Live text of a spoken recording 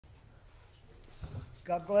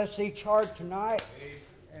God bless each heart tonight.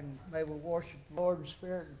 And may we worship the Lord in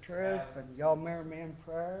spirit and truth. And y'all remember me in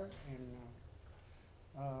prayer.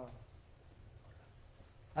 And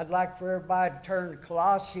I'd like for everybody to turn to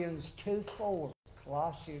Colossians 2:4.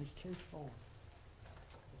 Colossians 2:4.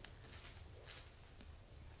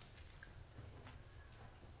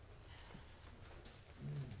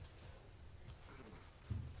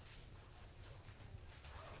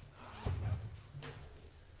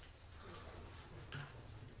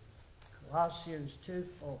 Colossians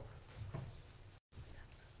 2:4.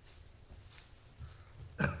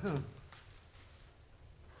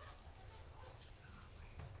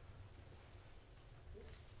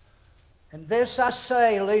 And this I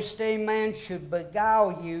say, lest any man should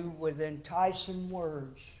beguile you with enticing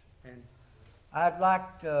words. And I'd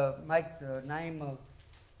like to make the name of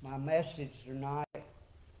my message tonight,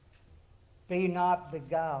 Be Not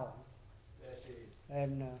Beguiled.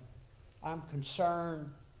 And I'm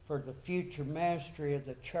concerned for the future ministry of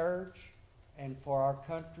the church and for our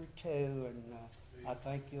country too. And I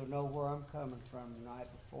think you'll know where I'm coming from tonight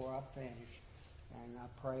before I finish. And I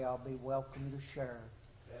pray I'll be welcome to share.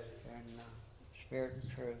 And spirit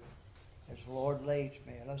and truth as the Lord leads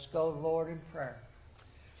me. Let's go to the Lord in prayer.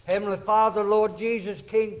 Heavenly Father, Lord Jesus,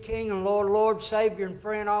 King, and Lord, Savior and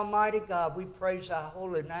friend, Almighty God, we praise thy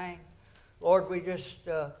holy name. Lord, we just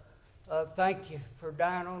thank you for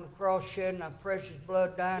dying on the cross, shedding thy precious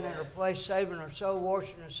blood, dying in our place, saving our soul,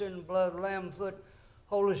 washing us in the blood of the Lamb, put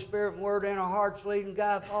Holy Spirit and Word in our hearts, leading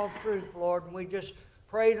God all truth, Lord. And we just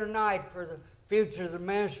pray tonight for the future of the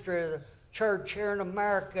ministry of the church here in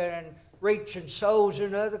America and reaching souls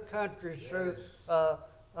in other countries through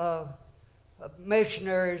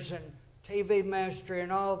missionaries and TV ministry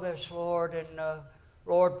and all this, Lord. And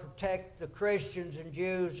Lord, protect the Christians and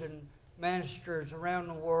Jews and ministers around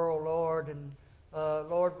the world, Lord. And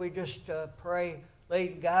Lord, we just pray,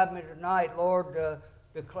 lead and guide me tonight, Lord,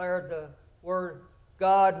 declare the word of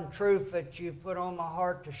God and truth that you put on my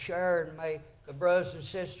heart to share, and may the brothers and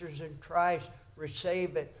sisters in Christ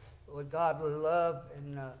receive it with godly love.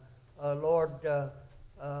 And Lord,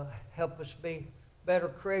 help us be better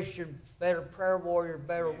Christian, better prayer warrior,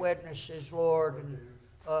 better witnesses, Lord. And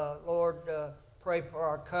Lord, pray for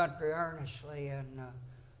our country earnestly. And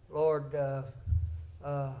Lord,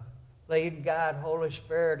 lead and guide, Holy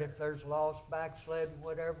Spirit, if there's lost, backslidden,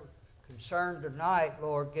 whatever concern tonight,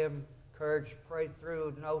 Lord, give them courage to pray through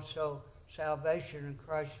and know so salvation in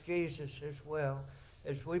Christ Jesus as well.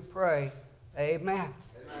 As we pray, amen.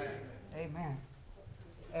 Amen. Amen.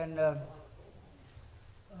 And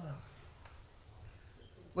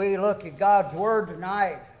we look at God's Word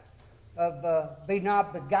tonight of be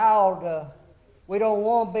not beguiled. We don't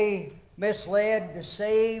want to be misled,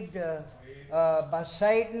 deceived by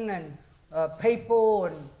Satan and people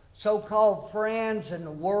and so-called friends and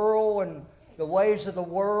the world and the ways of the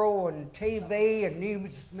world and TV and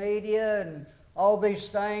news media and all these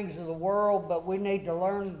things of the world. But we need to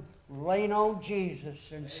learn, lean on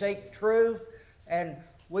Jesus and seek truth. And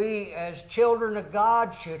we as children of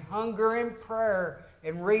God should hunger in prayer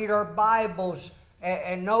and read our Bibles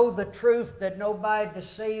and know the truth, that nobody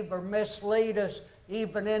deceive or mislead us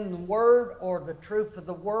even in the Word or the truth of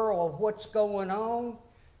the world of what's going on.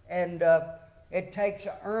 And it takes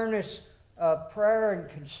earnest prayer and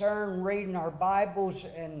concern, reading our Bibles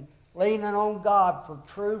and leaning on God for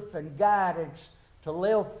truth and guidance to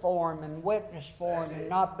live for Him and witness for Him and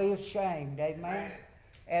not be ashamed. Amen.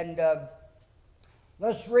 And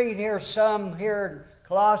let's read here some here in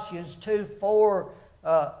Colossians 2:4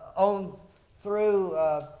 on through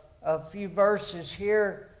a few verses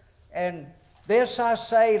here. And this I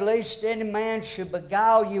say, lest any man should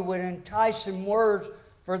beguile you with enticing words.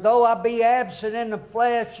 For though I be absent in the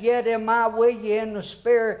flesh, yet am I with you in the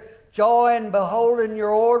spirit, joy in beholding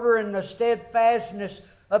your order and the steadfastness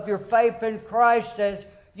of your faith in Christ, as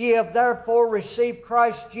ye have therefore received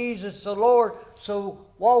Christ Jesus the Lord. So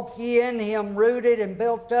walk ye in Him, rooted and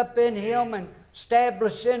built up in Him, and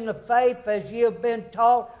established in the faith as ye have been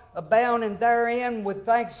taught, abounding therein with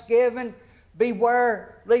thanksgiving.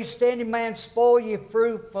 Beware lest any man spoil you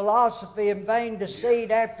through philosophy and vain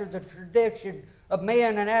deceit, after the tradition of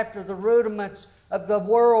men and after the rudiments of the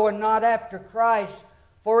world, and not after Christ.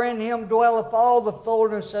 For in Him dwelleth all the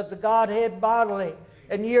fullness of the Godhead bodily,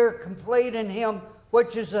 and ye are complete in Him,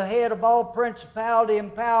 which is the head of all principality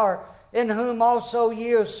and power, in whom also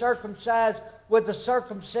ye are circumcised with the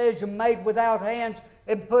circumcision made without hands,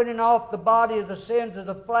 and putting off the body of the sins of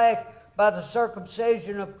the flesh by the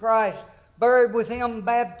circumcision of Christ, buried with Him in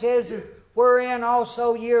baptism, wherein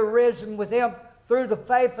also ye are risen with Him through the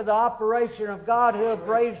faith of the operation of God, who hath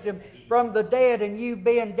raised Him from the dead. And you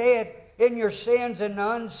being dead in your sins, and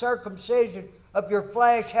the uncircumcision of your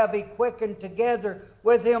flesh have He quickened together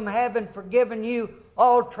with Him, having forgiven you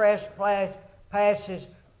all trespasses,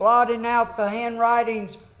 blotting out the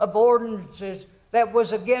handwritings of ordinances that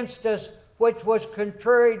was against us, which was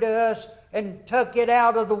contrary to us, and took it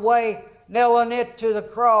out of the way, nailing it to the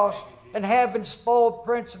cross, and having spoiled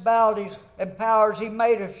principalities and powers, He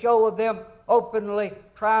made a show of them openly,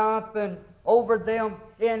 triumphing over them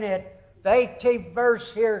in it. The 18th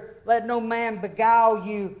verse here, let no man beguile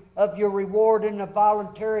you of your reward in the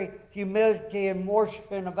voluntary humility and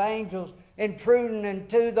worshiping of angels, intruding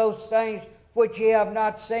into those things which ye have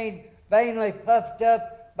not seen, vainly puffed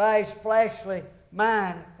up by his fleshly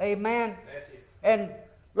mind. Amen. And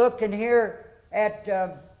looking here at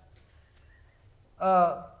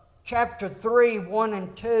chapter 3, 1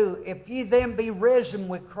 and 2, if ye then be risen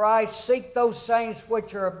with Christ, seek those things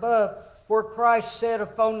which are above, where Christ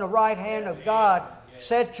sitteth on the right hand of God.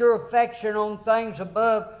 Set your affection on things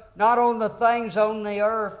above, not on the things on the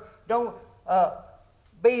earth. Don't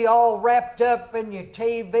be all wrapped up in your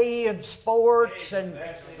TV and sports and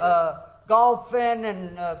golfing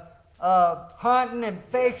and hunting and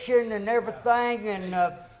fishing and everything. And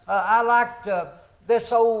I liked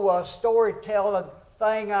this old storytelling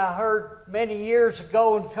thing I heard many years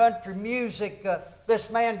ago in country music. This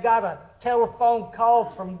man got a telephone call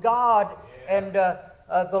from God, and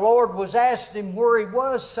the Lord was asking him where he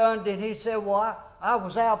was Sunday, and he said, well, I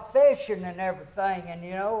was out fishing and everything, and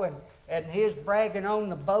you know, and he was bragging on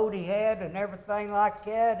the boat he had and everything like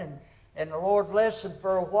that, and the Lord listened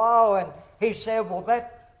for a while, and he said, well,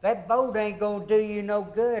 that boat ain't going to do you no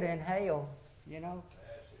good in hell, you know.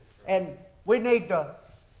 And we need to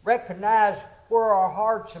recognize where our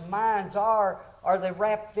hearts and minds are. Are they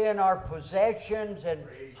wrapped in our possessions and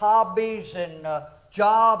hobbies and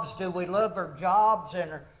jobs? Do we love our jobs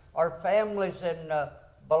and our families and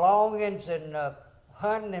belongings and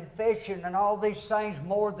hunting and fishing and all these things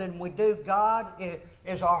more than we do God?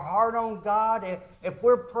 Is our heart on God? If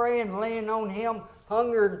we're praying, leaning on Him,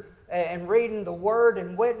 hungering and reading the Word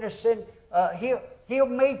and witnessing, He'll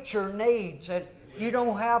meet your needs. And you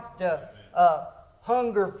don't have to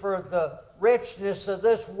hunger for the richness of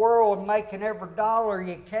this world, making every dollar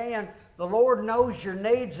you can. The Lord knows your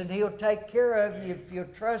needs, and He'll take care of you if you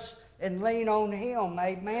trust and lean on Him.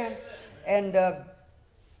 Amen. And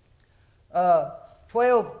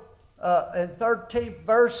 12 and 13th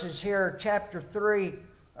verses here, chapter 3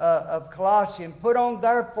 of Colossians. Put on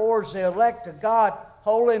therefore as the elect of God,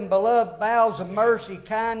 holy and beloved, bowels of mercy,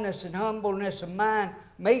 kindness and humbleness of mind,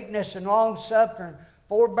 meekness and long-suffering,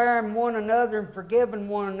 forbearing one another and forgiving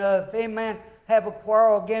one another. If any man have a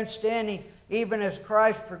quarrel against any, even as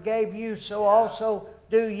Christ forgave you, so also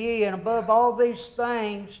do ye. And above all these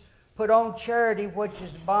things, put on charity, which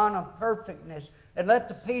is the bond of perfectness. And let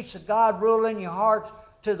the peace of God rule in your hearts,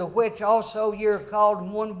 to the which also ye are called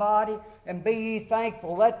in one body, and be ye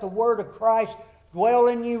thankful. Let the word of Christ dwell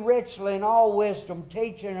in you richly in all wisdom,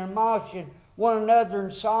 teaching and admonishing one another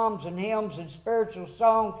in psalms and hymns and spiritual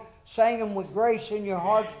songs, singing with grace in your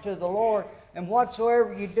hearts to the Lord. And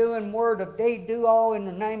whatsoever you do in word or deed, do all in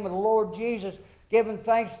the name of the Lord Jesus, giving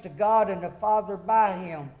thanks to God and the Father by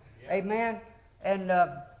Him. Yeah. Amen. And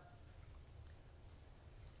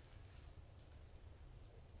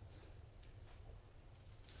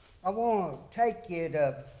I want to take you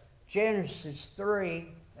to Genesis 3,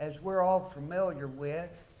 as we're all familiar with.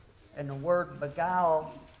 And the word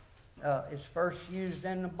beguile is first used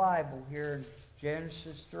in the Bible here in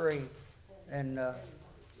Genesis 3. And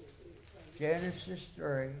Genesis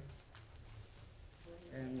 3.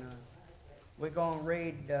 And we're going to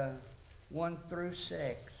read 1 through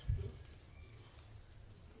 6.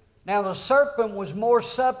 Now the serpent was more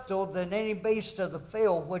subtle than any beast of the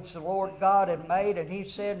field which the Lord God had made. And he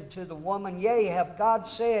said unto the woman, Yea, hath God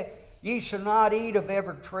said, Ye shall not eat of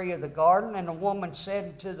every tree of the garden? And the woman said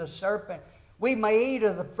unto the serpent, We may eat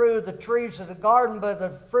of the fruit of the trees of the garden, but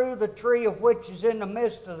the fruit of the tree of which is in the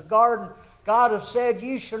midst of the garden, God hath said,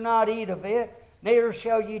 Ye shall not eat of it, neither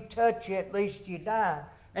shall ye touch it, lest ye die.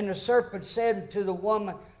 And the serpent said unto the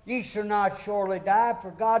woman, Ye shall not surely die, for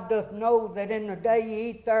God doth know that in the day ye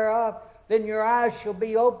eat thereof, then your eyes shall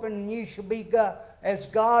be opened, and ye shall be as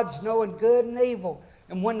gods, knowing good and evil.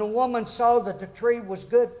 And when the woman saw that the tree was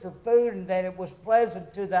good for food, and that it was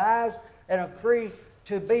pleasant to the eyes, and a tree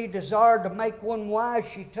to be desired to make one wise,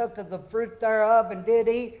 she took of the fruit thereof, and did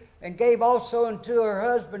eat, and gave also unto her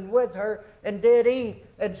husband with her, and did eat.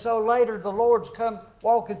 And so later the Lord's come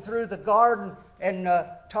walking through the garden and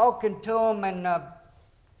talking to him, and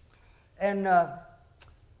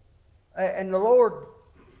the Lord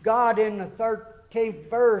God in the 13th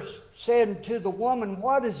verse, said unto the woman,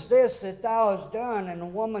 What is this that thou hast done? And the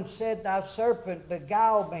woman said, Thy serpent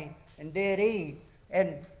beguiled me, and did eat.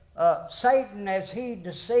 And Satan, as he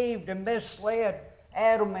deceived and misled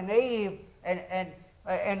Adam and Eve,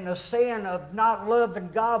 and the sin of not loving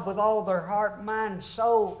God with all their heart, mind, and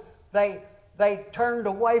soul, they turned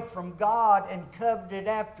away from God and coveted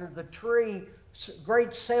after the tree.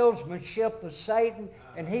 Great salesmanship of Satan,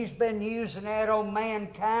 and he's been using that on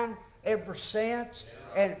mankind ever since.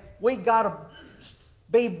 And we got to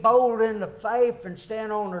be bold in the faith and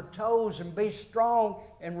stand on our toes and be strong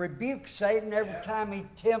and rebuke Satan every time he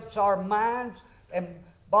tempts our minds and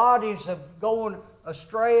bodies of going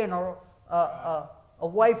astray and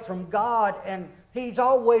away from God. And he's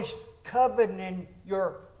always coveting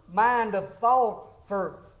your mind of thought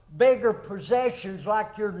for bigger possessions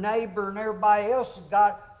like your neighbor and everybody else has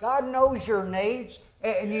got. God knows your needs,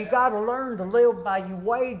 and you got to learn to live by your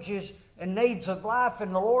wages and needs of life,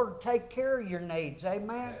 and the Lord will take care of your needs.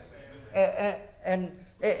 Amen? And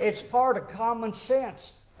it's part of common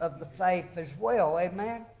sense of the faith as well.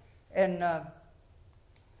 Amen? And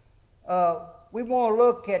we want to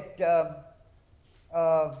look at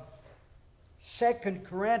 2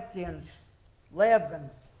 Corinthians 11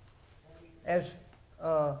 as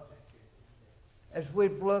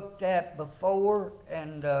we've looked at before,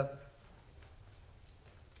 and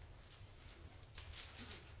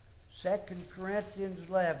 2 Corinthians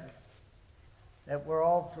 11 that we're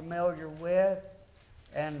all familiar with,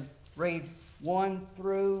 and read 1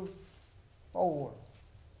 through 4.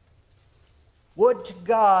 Would to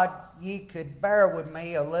God ye could bear with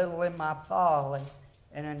me a little in my folly,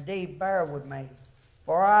 and indeed bear with me.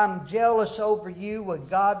 For I am jealous over you with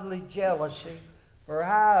godly jealousy, for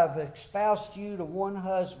I have espoused you to one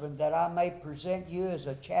husband, that I may present you as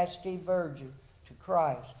a chastity virgin to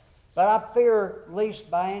Christ. But I fear lest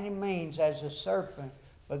by any means, as a serpent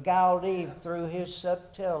beguiled Eve through his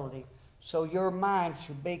subtlety, so your mind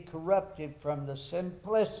should be corrupted from the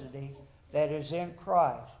simplicity that is in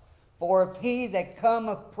Christ. For if he that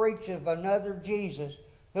cometh preacheth another Jesus,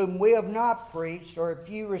 whom we have not preached, or if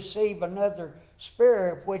you receive another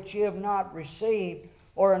spirit which ye have not received,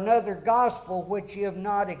 or another gospel which ye have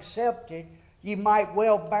not accepted, ye might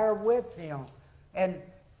well bear with him. And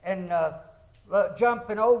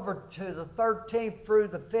jumping over to the 13th through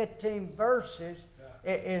the 15th verses,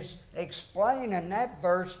 it is explaining that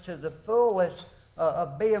verse to the fullest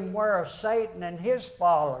of being aware of Satan and his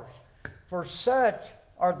followers. For such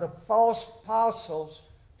are the false apostles,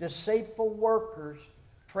 deceitful workers,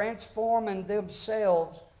 transforming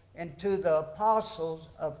themselves into the apostles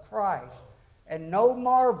of Christ. And no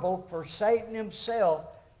marvel, for Satan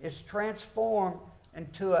himself is transformed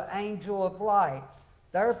into an angel of light.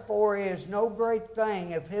 Therefore it is no great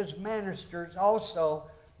thing if his ministers also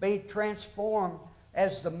be transformed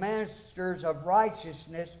as the ministers of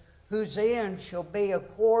righteousness, whose end shall be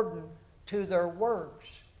according to their works.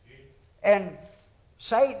 And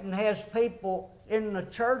Satan has people in the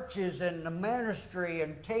churches and the ministry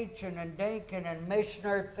and teaching and deacon and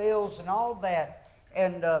missionary fields and all that.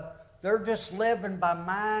 And they're just living by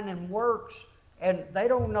mind and works. And they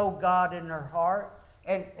don't know God in their heart.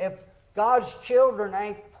 And if God's children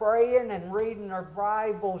ain't praying and reading their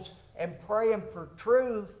Bibles and praying for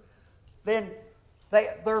truth, then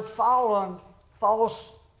they're following false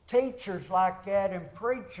teachers like that and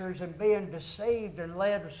preachers and being deceived and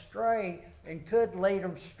led astray, and could lead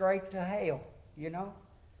them straight to hell, you know.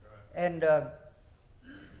 Right.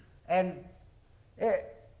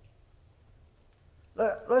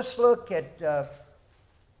 Let's look at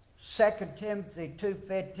 2 Timothy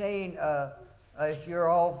 2:15, as you're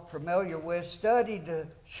all familiar with. Study to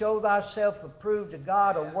show thyself approved to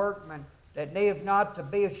God, a workman that needeth not to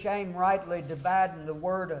be ashamed, rightly dividing the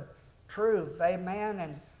word of truth. Amen.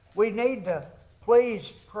 And we need to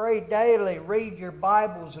please pray daily, read your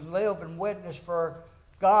Bibles, and live and witness for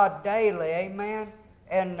God daily. Amen.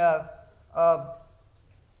 And I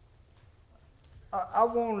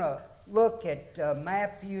want to look at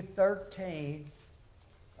Matthew 13.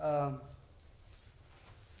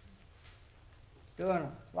 Doing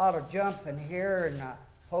a lot of jumping here, and I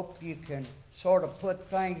hope you can sort of put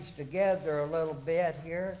things together a little bit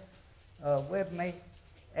here with me.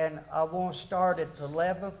 And I want to start at the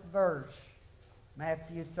 11th verse,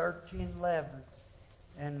 Matthew 13:11.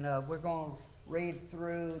 And we're going to read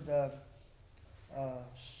through the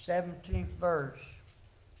 17th verse.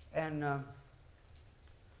 And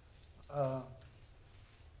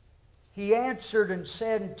he answered and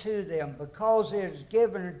said unto them, Because it is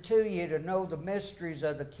given unto you to know the mysteries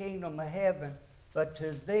of the kingdom of heaven, but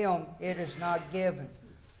to them it is not given.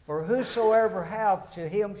 For whosoever hath, to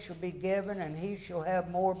him shall be given, and he shall have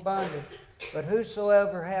more abundant. But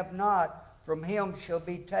whosoever hath not, from him shall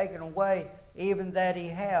be taken away, even that he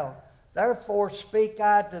have. Therefore speak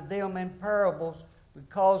I to them in parables,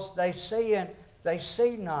 because they seeing they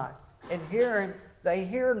see not, and hearing they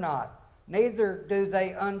hear not, neither do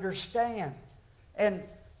they understand. And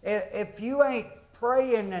if you ain't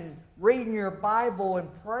praying and reading your Bible and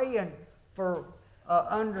praying for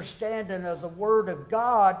understanding of the Word of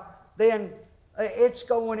God, then it's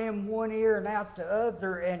going in one ear and out the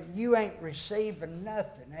other, and you ain't receiving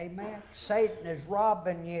nothing. Amen. Satan is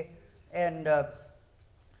robbing you. And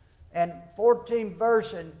 14th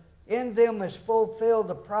verse, and in them is fulfilled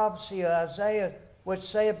the prophecy of Isaiah, which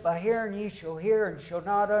saith, By hearing ye shall hear, and shall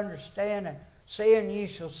not understand, and seeing ye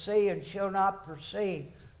shall see, and shall not perceive.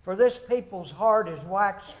 For this people's heart is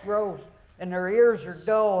waxed gross, and their ears are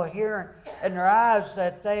dull of hearing, and their eyes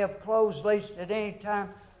that they have closed, lest at any time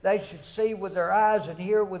they should see with their eyes, and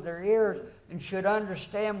hear with their ears, and should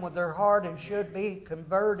understand with their heart, and should be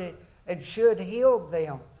converted, and should heal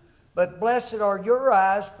them. But blessed are your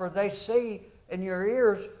eyes, for they see, and your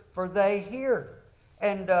ears, for they hear.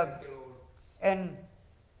 And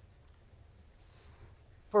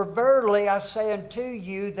for verily I say unto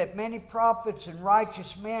you, that many prophets and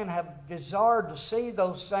righteous men have desired to see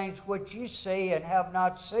those things which ye see, and have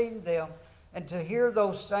not seen them, and to hear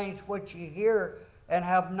those things which ye hear, and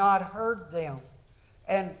have not heard them.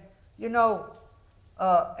 And, you know,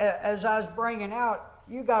 as I was bringing out,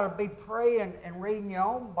 you got to be praying and reading your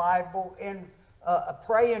own Bible, and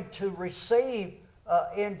praying to receive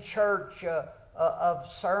in church of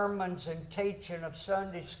sermons and teaching of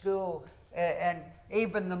Sunday school, and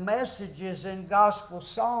even the messages in gospel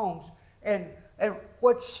songs. And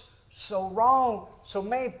what's so wrong, so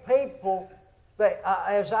many people, they,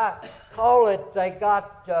 as I call it, they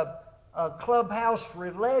got a clubhouse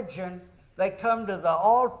religion. They come to the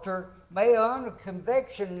altar, may under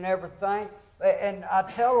conviction and everything, and I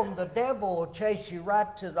tell them the devil will chase you right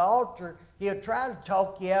to the altar. He'll try to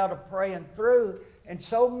talk you out of praying through. And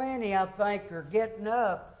so many, I think, are getting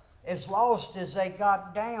up as lost as they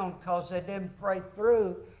got down because they didn't pray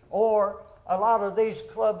through. Or a lot of these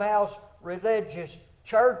clubhouse religious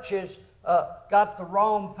churches got the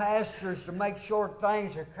wrong pastors to make sure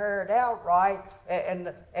things are carried out right.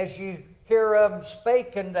 And as you hear of them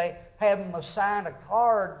speaking, they have them sign a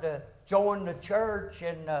card to join the church,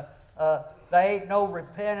 and there ain't no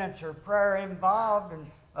repentance or prayer involved, and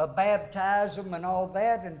baptize them and all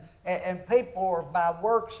that. And people are by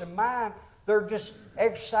works of mind. They're just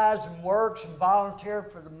exercising works and volunteer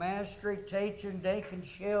for the ministry, teaching,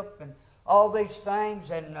 deaconship, and all these things.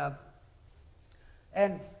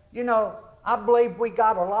 And you know, I believe we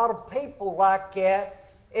got a lot of people like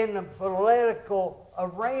that in the political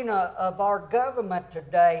arena of our government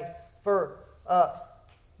today. For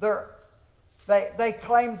they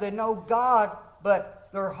claim they know God, but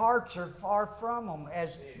their hearts are far from them. As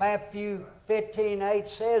Matthew 15:8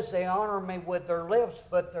 says, they honor me with their lips,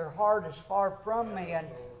 but their heart is far from me. And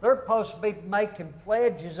they're supposed to be making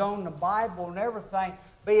pledges on the Bible and everything,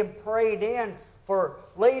 being prayed in for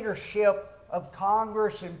leadership of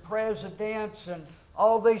Congress and presidents and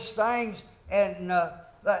all these things. And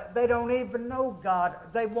they don't even know God.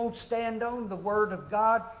 They won't stand on the Word of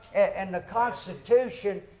God and the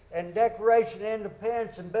Constitution and Declaration of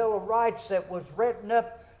Independence and Bill of Rights that was written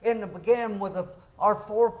up in the beginning with our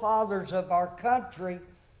forefathers of our country.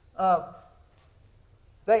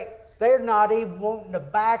 They're not even wanting to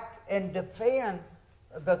back and defend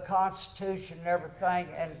the Constitution and everything.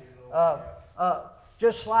 And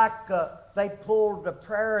just like they pulled the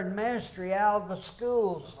prayer and ministry out of the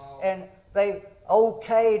schools, and they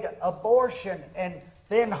okayed abortion, and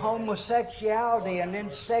then homosexuality, and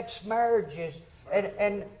then sex marriages.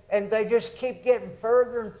 And they just keep getting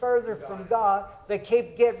further and further from God. They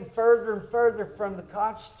keep getting further and further from the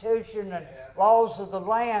Constitution and laws of the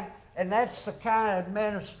land. And that's the kind of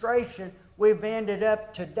administration we've ended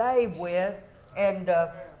up today with. And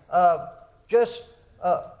just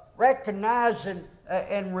recognizing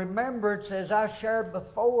and remembrance, as I shared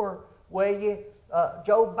before with you,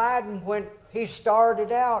 Joe Biden, when he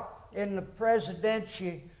started out in the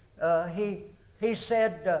presidency, he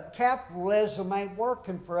said, capitalism ain't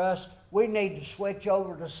working for us. We need to switch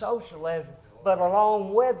over to socialism. But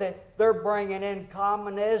along with it, they're bringing in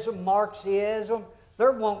communism, Marxism.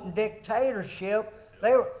 They're wanting dictatorship.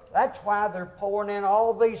 That's why they're pouring in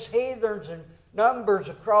all these heathens and numbers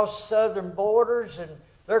across southern borders, and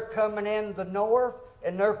they're coming in the north,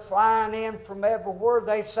 and they're flying in from everywhere.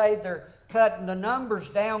 They say they're cutting the numbers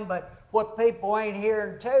down, but what people ain't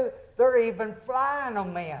hearing too, they're even flying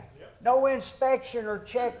them in. no inspection or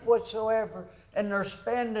check whatsoever, and they're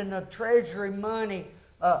spending the treasury money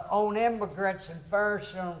on immigrants and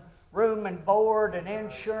furnishing them room and board and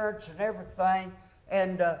insurance and everything,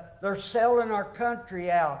 and they're selling our country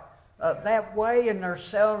out that way, and they're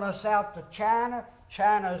selling us out to China.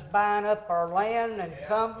 China's buying up our land and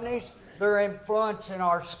companies. They're influencing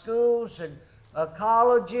our schools and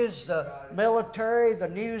colleges, the military, the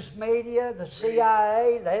news media, the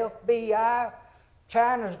CIA, the FBI.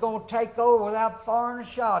 China's going to take over without firing a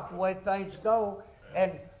shot the way things go.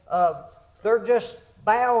 And they're just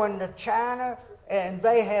bowing to China, and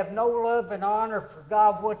they have no love and honor for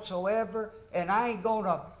God whatsoever. And I ain't going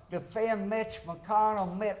to defend Mitch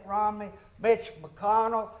McConnell, Mitt Romney. Mitch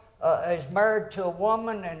McConnell is married to a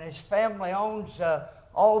woman, and his family owns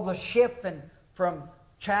all the shipping from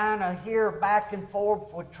China here back and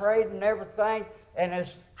forth with trade and everything. And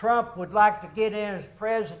as Trump would like to get in as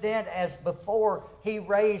president, as before he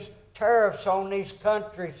raised tariffs on these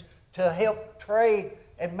countries to help trade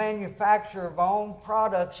and manufacture of our own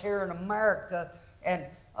products here in America. And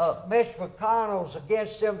Mitch McConnell's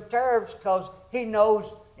against them tariffs because he knows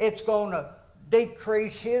it's going to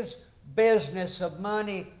decrease his business of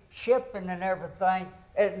money shipping and everything.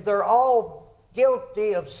 And they're all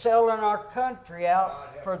guilty of selling our country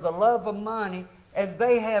out for the love of money, and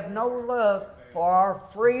they have no love for our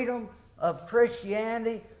freedom of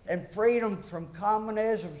Christianity and freedom from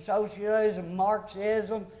communism, socialism,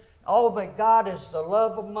 Marxism. All they got is the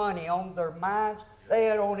love of money on their minds. They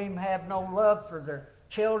don't even have no love for their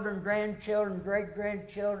children, grandchildren,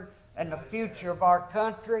 great-grandchildren, and the future of our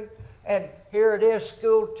country. And here it is,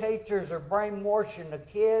 school teachers are brainwashing the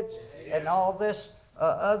kids and all this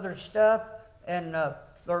other stuff. And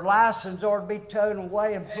their license ought to be taken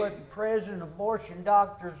away and put in prison. Abortion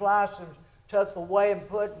doctors' license took away and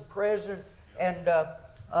put in prison. And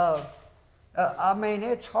I mean,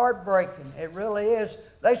 it's heartbreaking. It really is.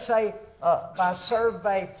 They say by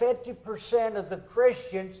survey, 50% of the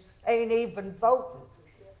Christians ain't even voting.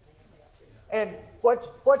 And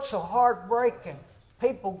what's so heartbreaking?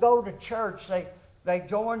 People go to church. They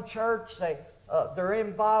join church. They're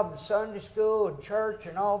involved in Sunday school and church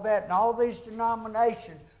and all that, and all these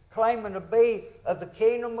denominations claiming to be of the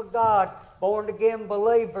kingdom of God, born-again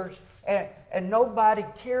believers, and nobody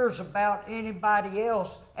cares about anybody else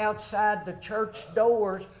outside the church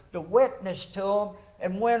doors to witness to them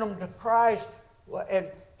and win them to Christ and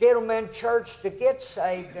get them in church to get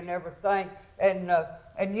saved and everything.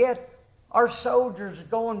 And yet our soldiers are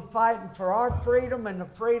going fighting for our freedom and the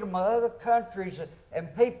freedom of other countries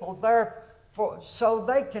and people there so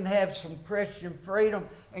they can have some Christian freedom,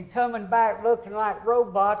 and coming back looking like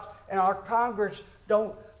robots, and our Congress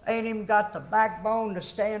ain't even got the backbone to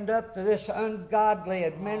stand up to this ungodly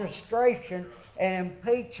administration and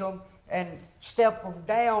impeach them and step them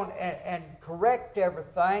down and correct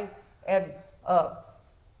everything. And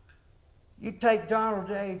you take Donald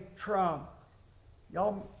J. Trump,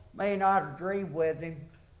 y'all may not agree with him,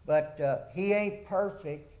 but he ain't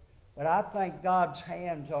perfect. But I think God's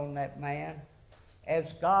hand's on that man.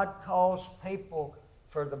 As God calls people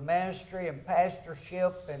for the ministry and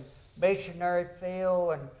pastorship and missionary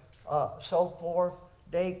field and so forth,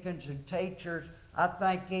 deacons and teachers, I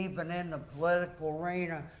think even in the political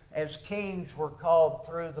arena, as kings were called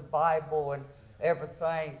through the Bible and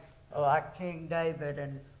everything, like King David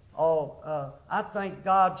and all, I think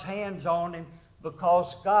God's hand's on him,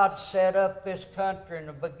 because God set up this country in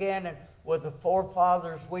the beginning with the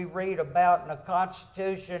forefathers we read about in the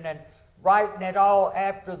Constitution and writing it all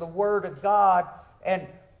after the Word of God. And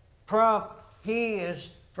Trump, he is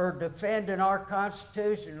for defending our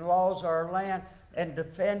Constitution, the laws of our land, and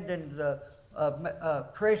defending the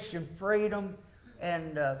Christian freedom.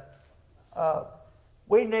 And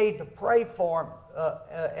we need to pray for him,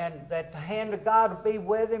 and that the hand of God will be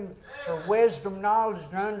with him for wisdom, knowledge,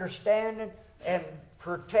 and understanding, and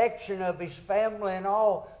protection of his family and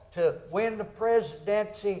all, to win the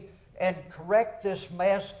presidency and correct this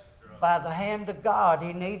mess by the hand of God.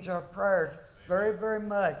 He needs our prayers very, very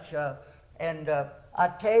much. And I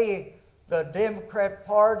tell you, the Democrat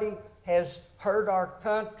Party has hurt our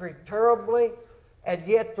country terribly, and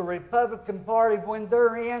yet the Republican Party, when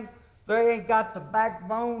they're in, they ain't got the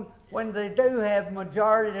backbone when they do have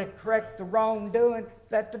majority to correct the wrongdoing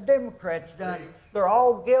that the Democrats done. They're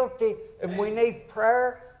all guilty, and we need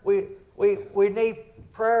prayer. We need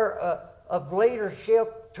prayer of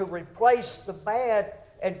leadership to replace the bad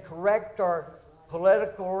and correct our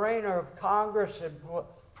political arena of Congress and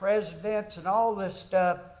presidents and all this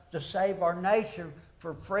stuff to save our nation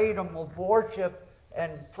for freedom of worship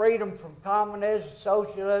and freedom from communism,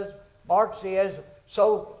 socialism, Marxism,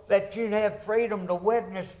 so that you have freedom to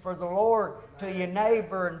witness for the Lord to your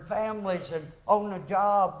neighbor and families and on the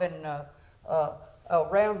job and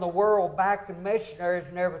around the world, backing missionaries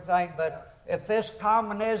and everything. But if this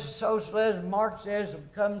communism, socialism, Marxism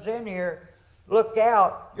comes in here, look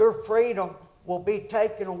out, your freedom will be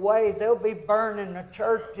taken away. They'll be burning the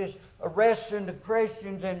churches, arresting the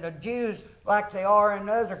Christians and the Jews like they are in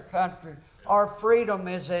other countries. Our freedom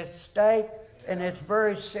is at stake, and it's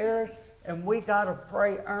very serious, and we got to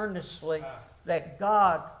pray earnestly that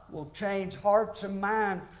God will change hearts and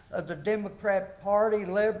minds of the Democrat Party,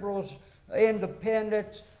 liberals,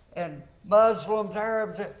 independents, and Muslims,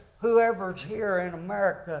 Arabs, whoever's here in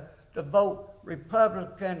America to vote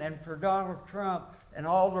Republican and for Donald Trump and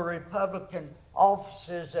all the Republican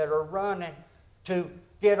offices that are running to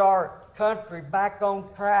get our country back on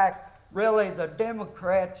track. Really, the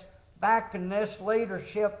Democrats backing this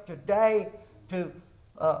leadership today to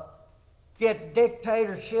get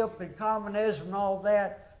dictatorship and communism and all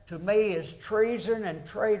that, to me, is treason and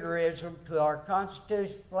traitorism to our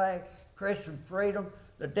Constitution, flag, Christian freedom.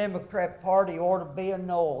 The Democrat Party ought to be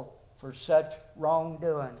annulled for such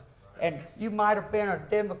wrongdoing. And you might have been a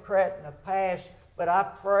Democrat in the past, but I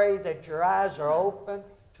pray that your eyes are open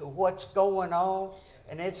to what's going on,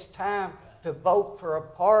 and it's time to vote for a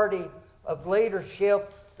party of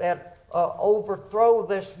leadership that overthrow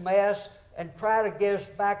this mess and try to get us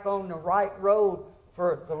back on the right road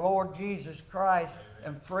for the Lord Jesus Christ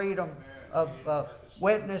and freedom of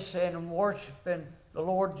witnessing and worshiping the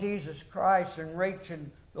Lord Jesus Christ and reaching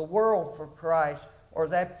the world for Christ, or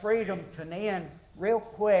that freedom can end real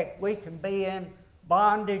quick. We can be in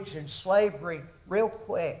bondage and slavery real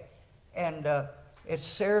quick, and it's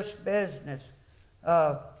serious business.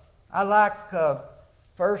 I like 1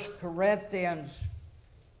 Corinthians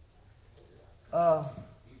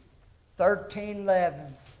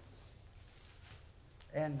 13:11,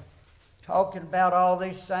 and talking about all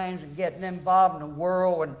these things and getting involved in the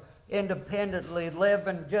world and independently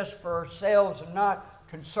living just for ourselves and not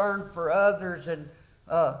concerned for others. And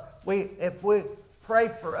if we pray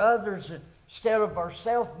for others instead of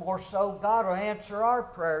ourselves more so, God will answer our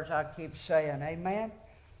prayers, I keep saying. Amen?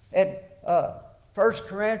 And 1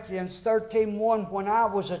 Corinthians 13:1, when I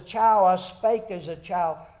was a child, I spake as a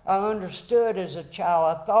child. I understood as a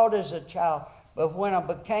child. I thought as a child. But when I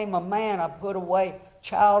became a man, I put away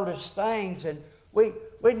childish things. And we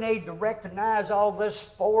need to recognize all this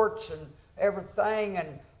sports and everything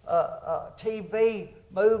and TV,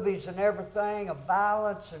 movies and everything of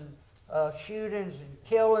violence and shootings and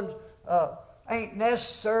killings ain't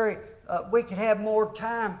necessary. We could have more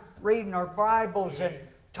time reading our Bibles and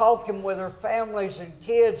talking with our families and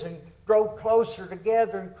kids and grow closer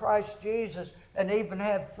together in Christ Jesus, and even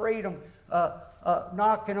have freedom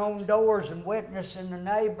knocking on doors and witnessing the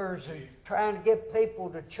neighbors and trying to get people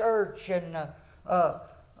to church. And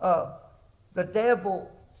the devil,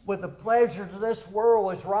 with the pleasures of this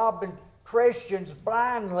world, is robbing Christians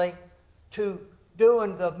blindly to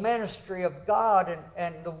doing the ministry of God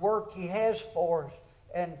and the work He has for us.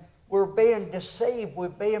 And we're being deceived. We're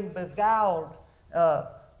being beguiled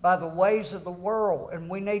by the ways of the world, and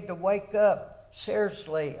we need to wake up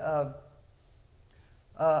seriously.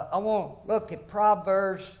 I want to look at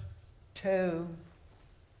Proverbs 2,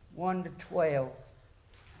 1 to 12.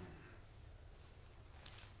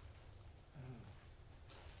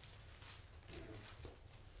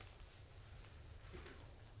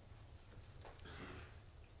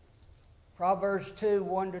 Proverbs 2,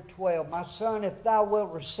 1 to 12. My son, if thou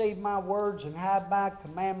wilt receive my words and hide my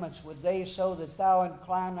commandments with thee, so that thou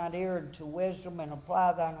incline thine ear unto wisdom and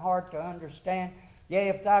apply thine heart to understand. Yea,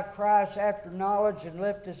 if thou criest after knowledge and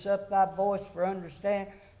liftest up thy voice for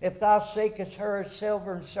understanding, if thou seekest her as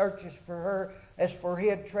silver and searchest for her as for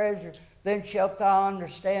hid treasure, then shalt thou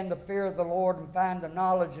understand the fear of the Lord and find the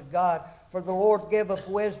knowledge of God. For the Lord giveth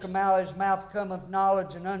wisdom, out of his mouth cometh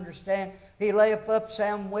knowledge and understanding. He layeth up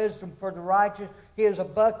sound wisdom for the righteous. He is a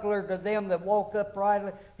buckler to them that walk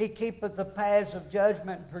uprightly. He keepeth the paths of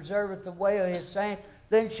judgment and preserveth the way of his saints.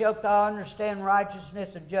 Then shalt thou understand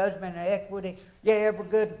righteousness and judgment and equity, yea, every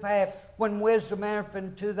good path. When wisdom entereth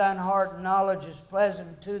into thine heart, and knowledge is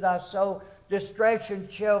pleasant unto thy soul, discretion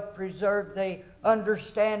shall preserve thee,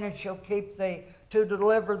 understanding shall keep thee, to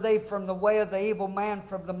deliver thee from the way of the evil man,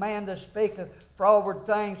 from the man that speaketh froward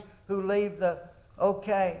things, who leave the...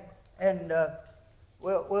 Okay, and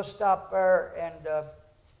we'll stop there, and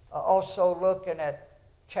also looking at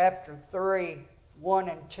chapter 3, 1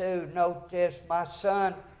 and 2, note this: my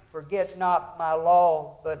son, forget not my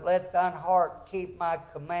law, but let thine heart keep my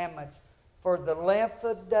commandments. For the length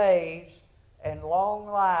of days and long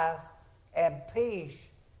life and peace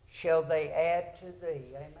shall they add to thee.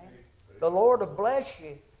 Amen. The Lord will bless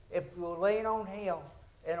you if you will lean on Him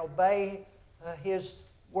and obey His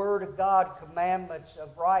Word of God, commandments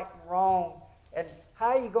of right and wrong. And how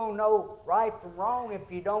are you going to know right from wrong if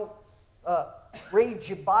you don't read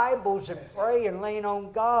your Bibles and pray and lean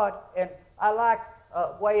on God? And I like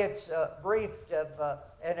the way it's briefed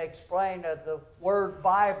and explained of the word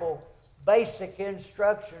Bible, basic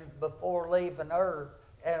instructions before leaving earth.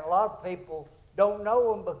 And a lot of people don't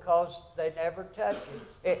know them because they never touch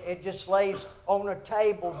it. It just lays on a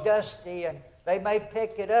table dusty, and they may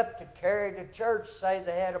pick it up to carry to church, say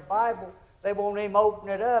they had a Bible. They won't even open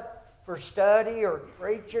it up for study or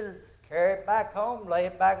preaching, or carry it back home, lay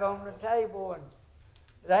it back on the table. And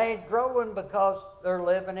they ain't growing because they're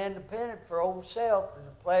living independent for old self and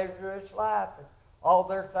the pleasure of this life. And all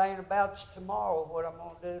they're thinking about is tomorrow, what I'm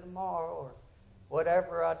going to do tomorrow, or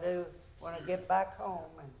whatever I do when I get back home.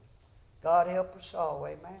 And God help us all,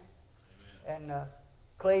 amen. And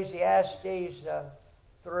Ecclesiastes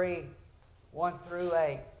 3, 1 through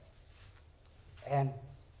 8. And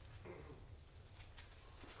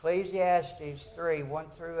Ecclesiastes 3, 1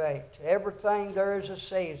 through 8. To everything there is a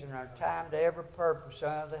season, or a time to every purpose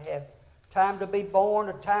under the heaven. Time to be born,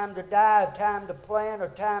 a time to die, a time to plant, a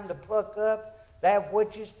time to pluck up that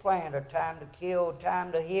which is planted, a time to kill, a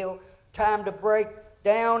time to heal, time to break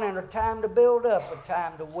down, and a time to build up, a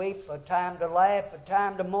time to weep, a time to laugh, a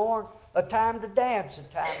time to mourn, a time to dance, a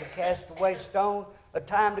time to cast away stones, a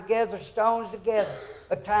time to gather stones together,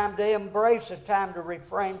 a time to embrace, a time to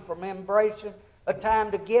refrain from embracing, a time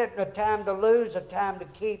to get and a time to lose, a time to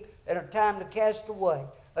keep and a time to cast away,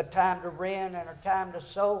 a time to rend and a time to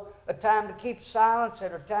sow, a time to keep silence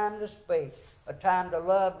and a time to speak, a time to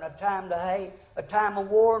love and a time to hate, a time of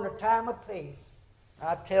war and a time of peace. And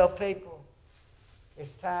I tell people,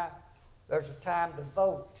 it's time. There's a time to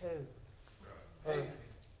vote too,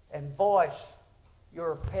 and voice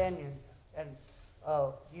your opinion. And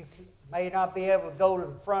you may not be able to go to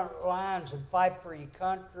the front lines and fight for your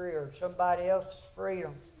country or somebody else's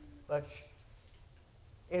freedom, but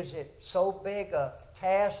is it so big a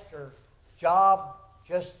task or job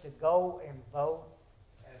just to go and vote?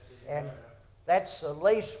 And that's the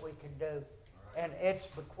least we can do. And it's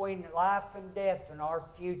between life and death and our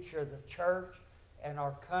future, the church, and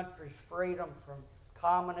our country's freedom from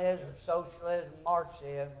communism, socialism,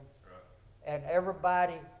 Marxism. And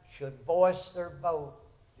everybody should voice their vote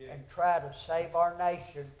and try to save our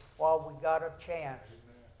nation while we got a chance.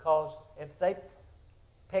 Because if they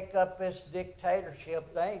pick up this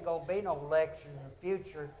dictatorship, there ain't going to be no election in the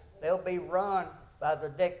future. They'll be run by the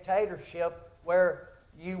dictatorship where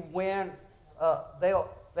you win.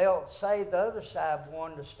 They'll say the other side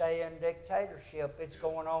won to stay in dictatorship. It's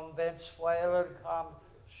going on in Venezuela,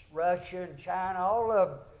 Russia, and China, all of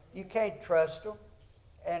them. You can't trust them.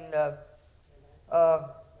 And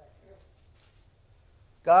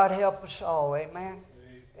God help us all, amen?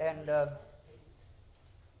 And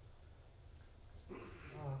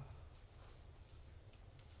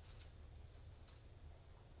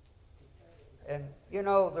you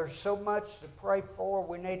know, there's so much to pray for.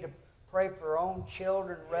 We need to pray for our own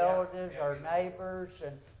children, relatives, our neighbors,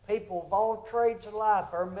 and people of all trades of life,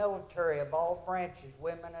 our military of all branches,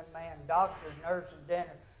 women and men, doctors, nurses,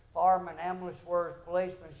 dentists, firemen, ambulance workers,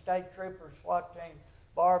 policemen, state troopers, SWAT team,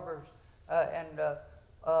 barbers, and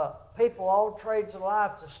people of all trades of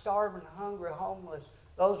life, the starving, hungry, homeless,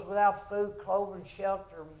 those without food, clothing,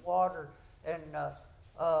 shelter, and water, and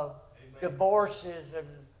divorces, and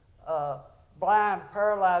blind,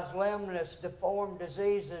 paralyzed, limbless, deformed,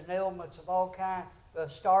 diseases, and ailments of all kinds,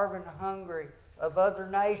 starving and hungry, of other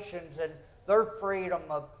nations, and their freedom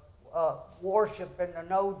of worship and to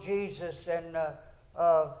know Jesus. And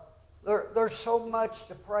there's so much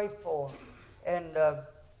to pray for. And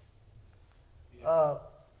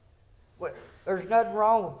there's nothing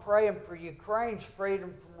wrong with praying for Ukraine's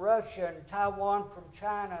freedom from Russia, and Taiwan from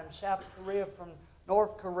China, and South Korea from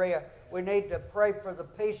North Korea. We need to pray for the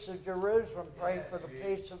peace of Jerusalem, pray for the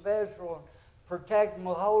peace of Israel, protect them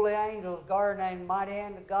with holy angels, guard them in the mighty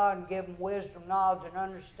hand of God, and give them wisdom, knowledge, and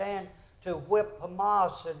understand to whip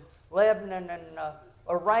Hamas and Lebanon and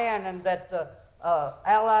Iran, and that the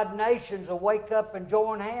allied nations will wake up and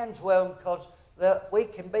join hands with them, because we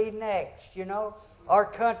can be next, you know. Our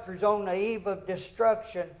country's on the eve of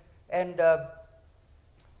destruction, and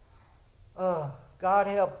God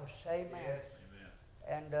help us, amen.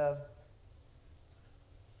 And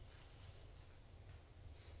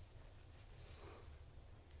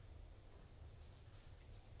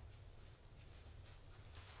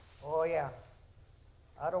oh yeah,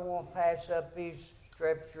 I don't want to pass up these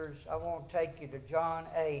scriptures. I want to take you to John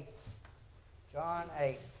 8. John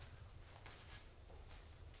 8.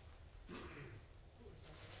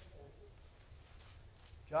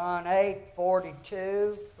 John 8,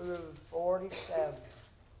 42 through 47.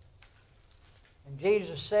 And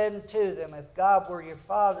Jesus said unto them, If God were your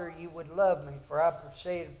Father, you would love me, for I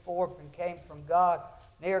proceeded forth and came from God.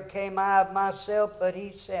 Neither came I of myself, but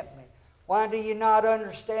he sent me. Why do you not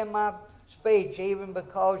understand my speech, even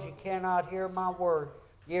because you cannot hear my word?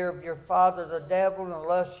 Ye are of your father the devil, and the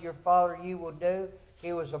lust of your father you will do.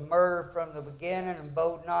 He was a murderer from the beginning, and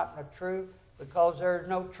abode not in the truth, because there is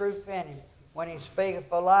no truth in him. When he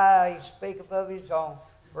speaketh a lie, he speaketh of his own,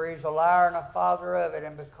 for he is a liar and a father of it.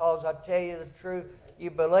 And because I tell you the truth,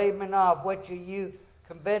 you believe me not. Which of you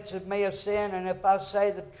convinces me of sin? And if I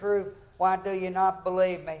say the truth, why do you not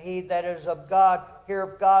believe me? He that is of God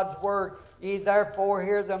heareth God's word. Ye therefore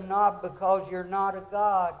hear them not, because you're not of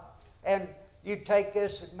God. And you take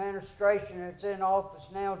this administration that's in office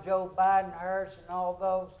now, Joe Biden, Harris, and all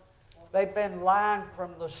those. They've been lying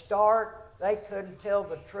from the start. They couldn't tell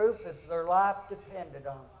the truth if their life depended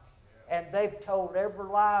on it. And they've told every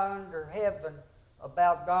lie under heaven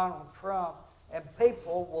about Donald Trump. And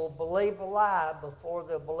people will believe a lie before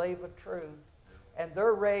they'll believe a truth. And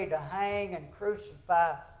they're ready to hang and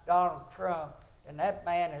crucify Donald Trump. And that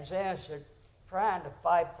man is innocent, trying to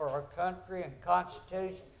fight for our country and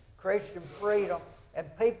Constitution, Christian freedom. And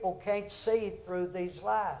people can't see through these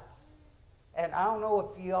lies. And I don't know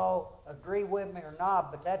if you all agree with me or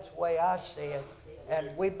not, but that's the way I see it. And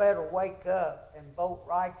we better wake up and vote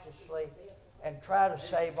righteously and try to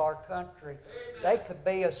save our country. There could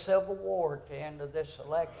be a civil war at the end of this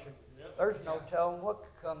election. There's no telling what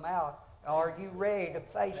could come out. Now, are you ready to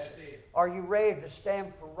face it? Are you ready to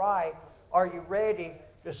stand for right? Are you ready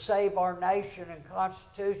to save our nation and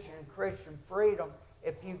Constitution and Christian freedom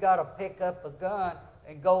if you got to pick up a gun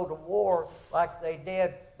and go to war like they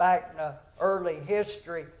did back in the early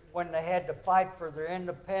history when they had to fight for their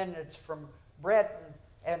independence from Britain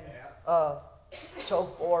and so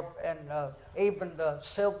forth, and even the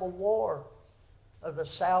Civil War of the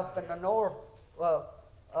South and the North.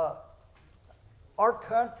 Our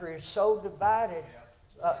country is so divided.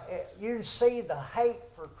 You can see the hate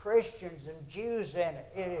for Christians and Jews in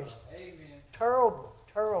it. It is terrible,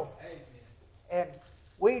 terrible. And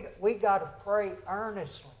we got to pray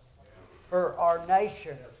earnestly for our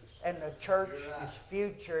nation and the church's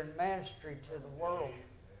future and ministry to the world.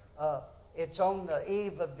 It's on the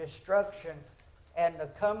eve of destruction, and the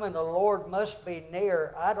coming of the Lord must be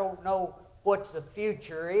near. I don't know what the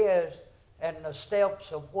future is and the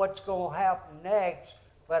steps of what's going to happen next,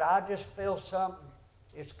 but I just feel something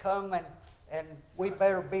is coming, and we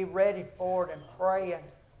better be ready for it and praying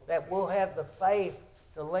that we'll have the faith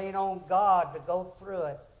to lean on God to go through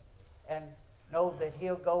it and know that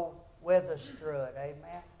He'll go with us through it.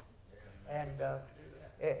 Amen. And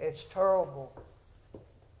it's terrible.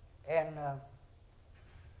 And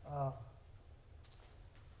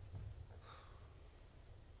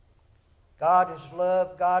God is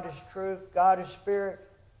love, God is truth, God is spirit,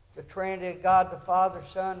 the Trinity of God the Father,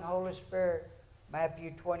 Son, and Holy Spirit.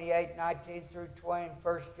 Matthew 28, 19 through 20, and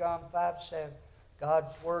 1 John 5, 7.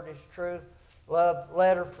 God's word is truth. Love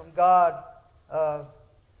letter from God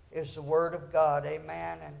is the word of God.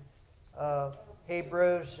 Amen. And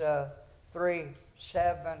Hebrews 3,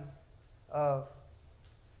 7.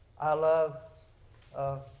 I love.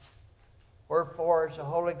 Wherefore, as the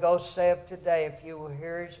Holy Ghost saith today, if you will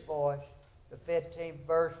hear His voice, the 15th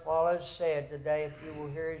verse, while it is said today, if you will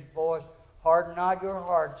hear His voice, harden not your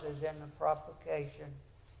hearts as in the provocation.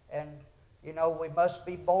 And, you know, we must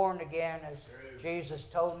be born again, as Jesus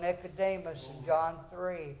told Nicodemus in John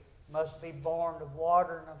 3. Must be born of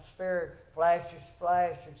water and of spirit. Flesh is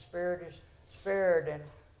flesh and spirit is spirit. And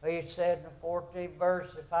He said in the 14th verse,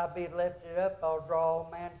 if I be lifted up, I'll draw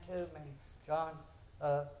all men to me. John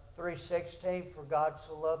 3:16, for God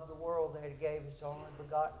so loved the world that He gave His only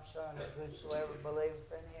begotten Son, that whosoever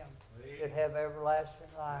believeth in Him should have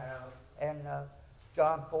everlasting life. And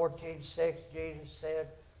John 14:6, Jesus said,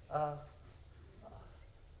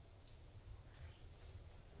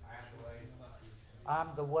 I'm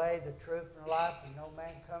the way, the truth, and the life, and no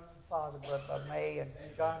man comes to the Father but by me. And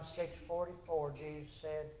John 6:44, Jesus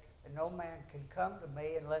said, and no man can come to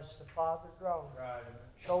me unless the Father draws. Right.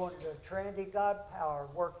 Showing the Trinity God power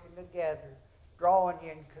working together, drawing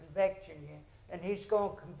you and convicting you. And He's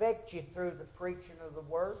going to convict you through the preaching of the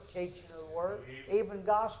Word, teaching of the Word, even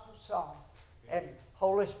gospel song, and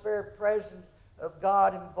Holy Spirit presence of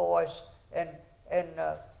God and voice. And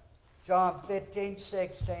John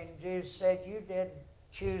 15:16, Jesus said, you didn't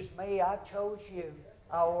choose me, I chose you.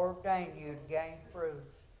 I ordained you to gain fruit.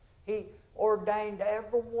 ordained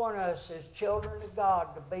every one of us as children of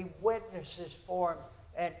God to be witnesses for Him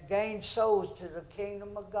and gain souls to the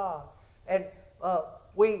kingdom of God. And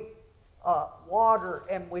we water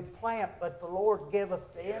and we plant, but the Lord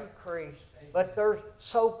giveth the increase. But there's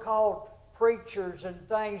so-called preachers and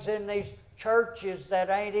things in these churches that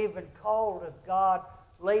ain't even called of God,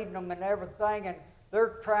 leading them and everything, and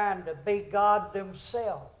they're trying to be God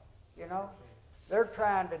themselves, you know. They're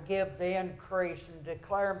trying to give the increase and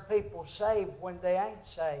declaring people saved when they ain't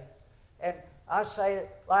saved. And I say,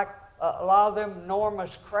 like a lot of them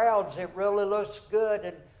enormous crowds, it really looks good,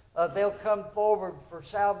 and they'll come forward for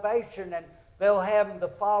salvation, and they'll have them to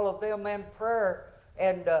follow them in prayer,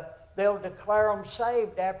 and they'll declare them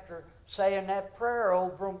saved after saying that prayer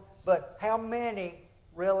over them. But how many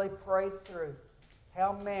really prayed through?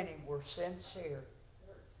 How many were sincere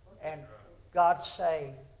and got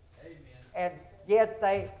saved? Amen. And yet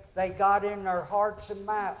they got in their hearts and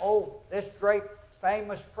minds, oh, this great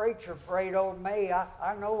famous preacher prayed over me.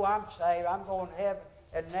 I know I'm saved. I'm going to heaven.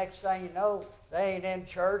 And next thing you know, they ain't in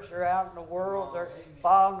church. They're out in the world. They're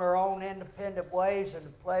following their own independent ways and the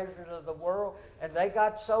pleasures of the world. And they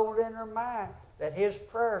got sold in their mind that his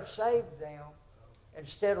prayer saved them,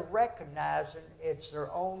 instead of recognizing it's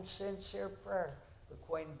their own sincere prayer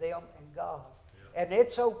between them and God. Yeah. And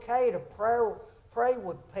it's okay to pray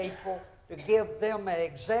with people, to give them an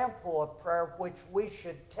example of prayer, which we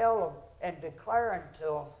should tell them and declare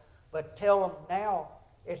unto them. But tell them now,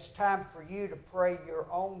 it's time for you to pray your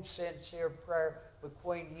own sincere prayer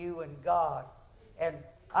between you and God. And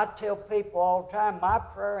I tell people all the time, my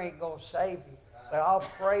prayer ain't going to save you, but I'll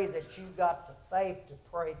pray that you got the faith to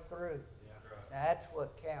pray through. Now that's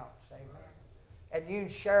what counts, amen. And you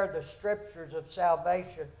share the scriptures of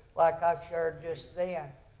salvation like I shared just then.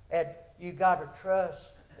 And you got to trust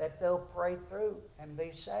that they'll pray through and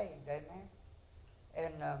be saved, amen.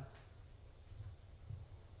 And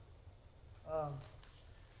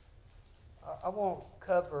I won't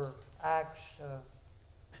cover Acts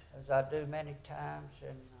as I do many times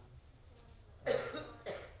in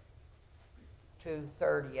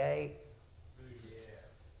 2:38.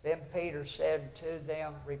 Then Peter said to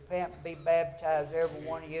them, repent and be baptized, every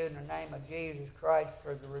one of you, in the name of Jesus Christ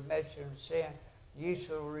for the remission of sin. You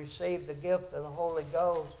shall receive the gift of the Holy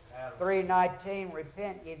Ghost. 3:19,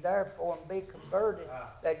 repent ye therefore and be converted,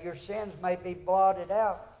 that your sins may be blotted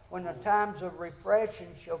out, when the times of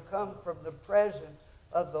refreshing shall come from the presence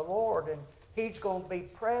of the Lord. And He's going to be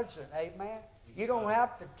present, amen. You don't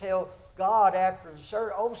have to tell God after the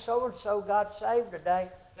service, oh, so-and-so got saved today.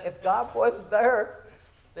 If God wasn't there,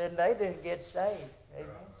 then they didn't get saved. Amen.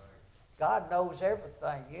 God knows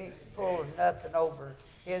everything. You ain't pulling nothing over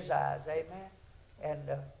His eyes. Amen. And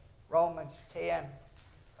Romans 10,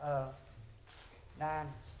 9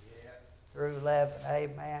 through 11.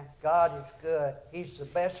 Amen. God is good. He's the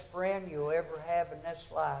best friend you'll ever have in this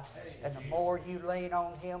life. And the more you lean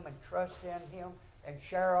on Him and trust in Him and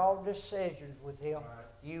share all decisions with Him,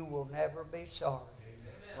 you will never be sorry.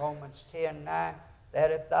 Romans 10, 9.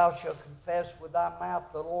 That if thou shalt confess with thy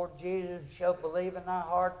mouth the Lord Jesus, and shalt believe in thy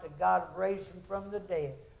heart that God hath raised Him from the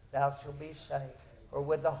dead, thou shalt be saved. For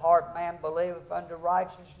with the heart man believeth unto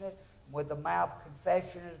righteousness, and with the mouth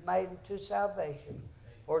confession is made unto salvation.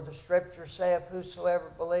 For the Scripture saith, whosoever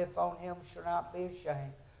believeth on Him shall not be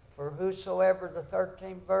ashamed. For whosoever, the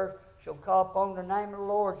 13th verse, shall call upon the name of the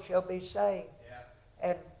Lord shall be saved.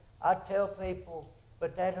 Yeah. And I tell people,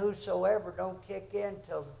 but that whosoever don't kick in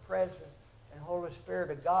till the presence and Holy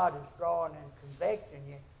Spirit of God is drawing and convicting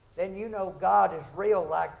you, then you know God is real,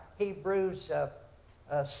 like Hebrews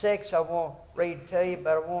 6, I won't read to you,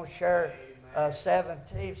 but I won't share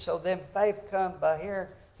 17. So then faith comes by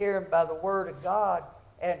hearing by the Word of God,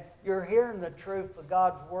 and you're hearing the truth of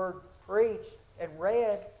God's Word preached and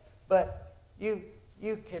read, but you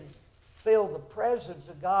can feel the presence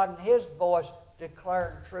of God and His voice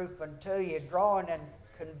declaring truth unto you, drawing and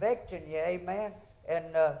convicting you, amen. And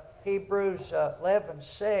Hebrews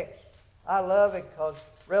 11:6. I love it because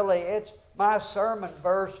really it's my sermon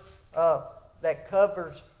verse that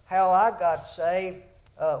covers how I got saved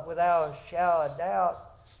without a shadow of doubt.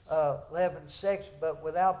 11:6. But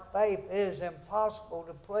without faith it is impossible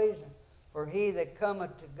to please Him. For he that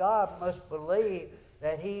cometh to God must believe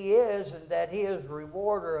that He is, and that He is a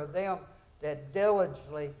rewarder of them that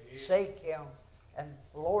diligently seek Him. And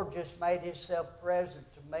the Lord just made Himself present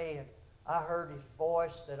to me, and I heard His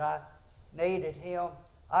voice that I needed Him.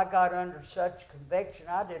 I got under such conviction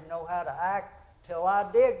I didn't know how to act till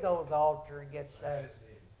I did go to the altar and get saved.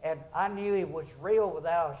 And I knew He was real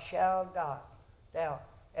without a shadow of doubt.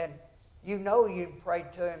 And you know you can pray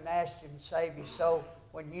to Him and ask Him to save your soul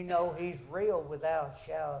when you know He's real without a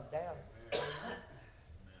shadow of doubt.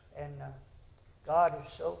 And God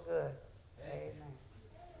is so good. Amen.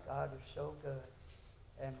 God is so good.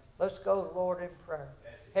 And let's go, Lord, in prayer.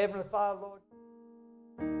 Heavenly Father, Lord.